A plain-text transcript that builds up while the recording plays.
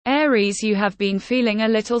Aries, you have been feeling a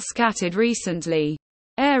little scattered recently.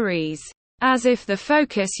 Aries. As if the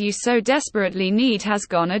focus you so desperately need has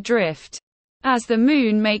gone adrift. As the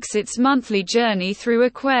moon makes its monthly journey through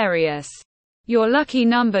Aquarius. Your lucky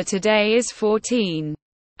number today is 14.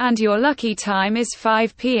 And your lucky time is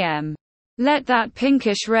 5 p.m. Let that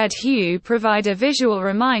pinkish red hue provide a visual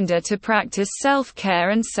reminder to practice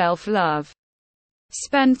self-care and self-love.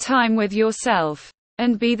 Spend time with yourself.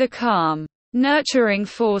 And be the calm, nurturing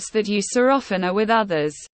force that you so often are with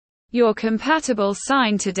others. Your compatible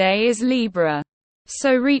sign today is Libra.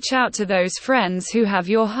 So reach out to those friends who have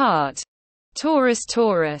your heart. Taurus.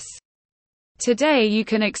 Today you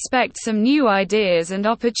can expect some new ideas and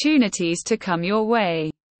opportunities to come your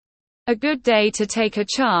way. A good day to take a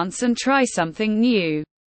chance and try something new.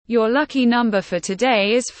 Your lucky number for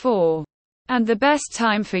today is 4. And the best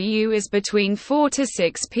time for you is between 4 to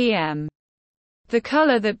 6 p.m. The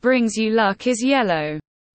color that brings you luck is yellow.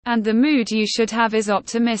 And the mood you should have is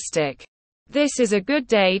optimistic. This is a good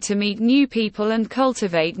day to meet new people and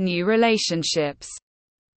cultivate new relationships.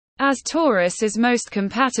 As Taurus is most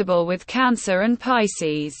compatible with Cancer and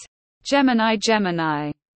Pisces.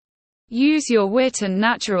 Gemini. Use your wit and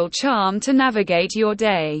natural charm to navigate your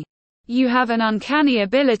day. You have an uncanny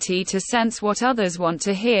ability to sense what others want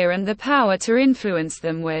to hear and the power to influence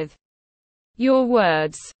them with your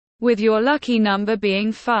words. With your lucky number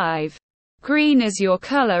being 5. Green is your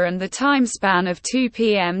color and the time span of 2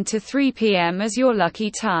 p.m. to 3 p.m. as your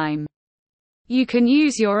lucky time. You can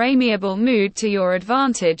use your amiable mood to your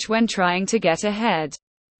advantage when trying to get ahead.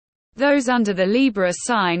 Those under the Libra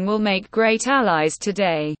sign will make great allies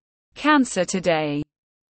today. Cancer today.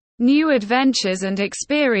 New adventures and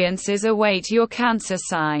experiences await your Cancer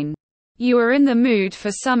sign. You are in the mood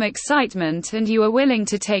for some excitement and you are willing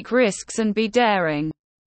to take risks and be daring.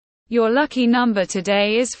 Your lucky number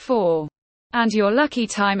today is 4. And your lucky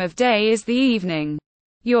time of day is the evening.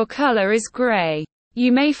 Your color is gray.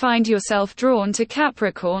 You may find yourself drawn to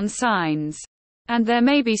Capricorn signs. And there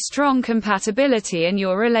may be strong compatibility in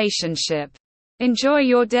your relationship. Enjoy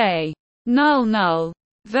your day. Null.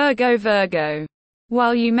 Virgo.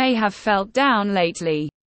 While you may have felt down lately,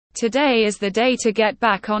 today is the day to get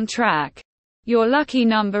back on track. Your lucky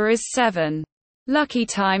number is 7. Lucky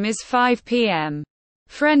time is 5 p.m.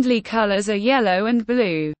 Friendly colors are yellow and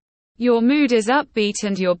blue. Your mood is upbeat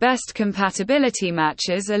and your best compatibility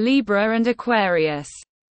matches are Libra and Aquarius.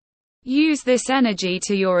 Use this energy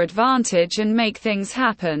to your advantage and make things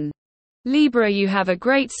happen. Libra, you have a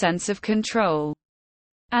great sense of control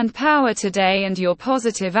and power today, and your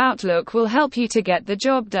positive outlook will help you to get the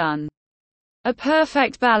job done. A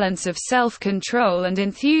perfect balance of self-control and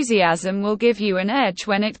enthusiasm will give you an edge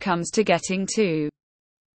when it comes to getting to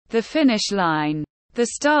the finish line. The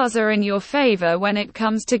stars are in your favor when it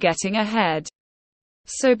comes to getting ahead.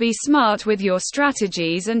 So be smart with your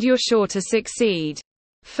strategies and you're sure to succeed.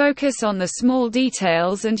 Focus on the small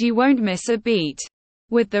details and you won't miss a beat.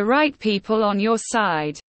 With the right people on your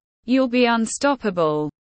side, you'll be unstoppable.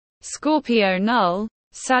 Scorpio. Null.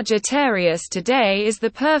 Sagittarius. Today is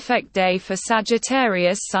the perfect day for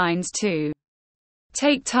Sagittarius signs to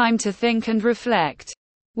take time to think and reflect.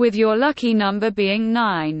 With your lucky number being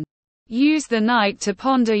 9. Use the night to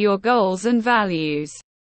ponder your goals and values.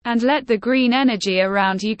 And let the green energy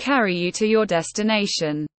around you carry you to your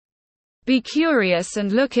destination. Be curious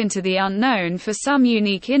and look into the unknown for some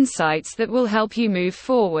unique insights that will help you move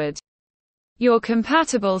forward. Your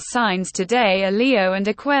compatible signs today are Leo and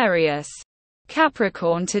Aquarius.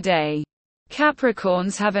 Capricorn today.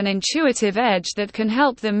 Capricorns have an intuitive edge that can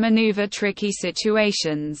help them maneuver tricky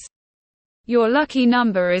situations. Your lucky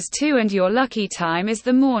number is 2 and your lucky time is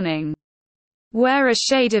the morning. Wear a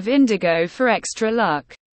shade of indigo for extra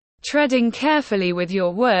luck. Treading carefully with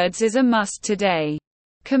your words is a must today.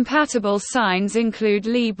 Compatible signs include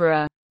Libra,